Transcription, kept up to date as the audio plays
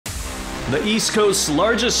The East Coast's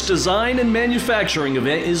largest design and manufacturing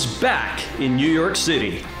event is back in New York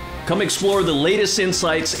City. Come explore the latest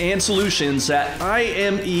insights and solutions at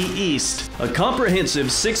IME East, a comprehensive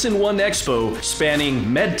 6-in-1 expo spanning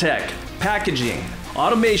medtech, packaging,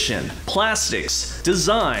 automation, plastics,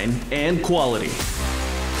 design, and quality.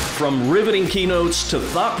 From riveting keynotes to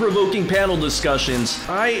thought-provoking panel discussions,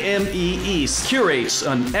 IME East curates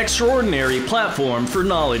an extraordinary platform for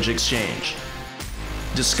knowledge exchange.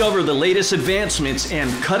 Discover the latest advancements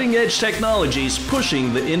and cutting-edge technologies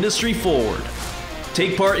pushing the industry forward.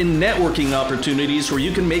 Take part in networking opportunities where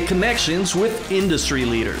you can make connections with industry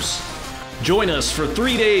leaders. Join us for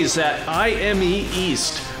 3 days at IME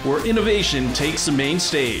East, where innovation takes the main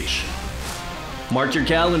stage. Mark your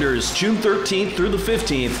calendars June 13th through the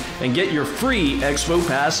 15th and get your free Expo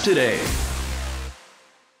Pass today.